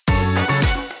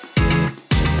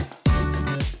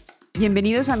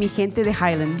Bienvenidos a Mi Gente de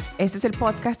Highland. Este es el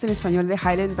podcast en español de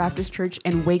Highland Baptist Church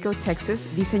en Waco, Texas,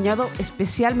 diseñado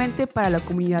especialmente para la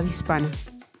comunidad hispana.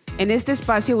 En este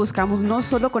espacio buscamos no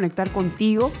solo conectar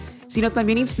contigo, sino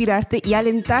también inspirarte y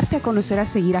alentarte a conocer a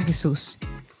seguir a Jesús.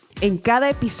 En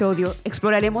cada episodio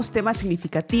exploraremos temas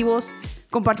significativos,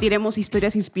 compartiremos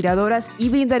historias inspiradoras y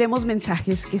brindaremos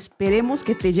mensajes que esperemos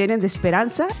que te llenen de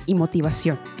esperanza y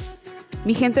motivación.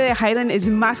 Mi Gente de Highland es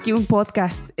más que un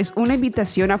podcast, es una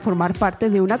invitación a formar parte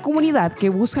de una comunidad que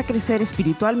busca crecer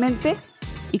espiritualmente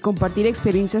y compartir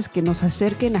experiencias que nos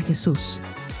acerquen a Jesús.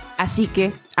 Así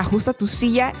que ajusta tu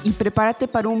silla y prepárate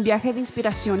para un viaje de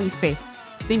inspiración y fe.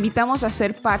 Te invitamos a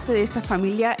ser parte de esta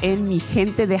familia en Mi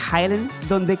Gente de Highland,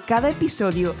 donde cada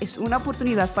episodio es una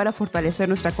oportunidad para fortalecer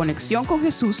nuestra conexión con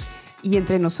Jesús y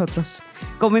entre nosotros.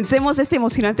 Comencemos este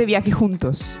emocionante viaje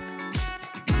juntos.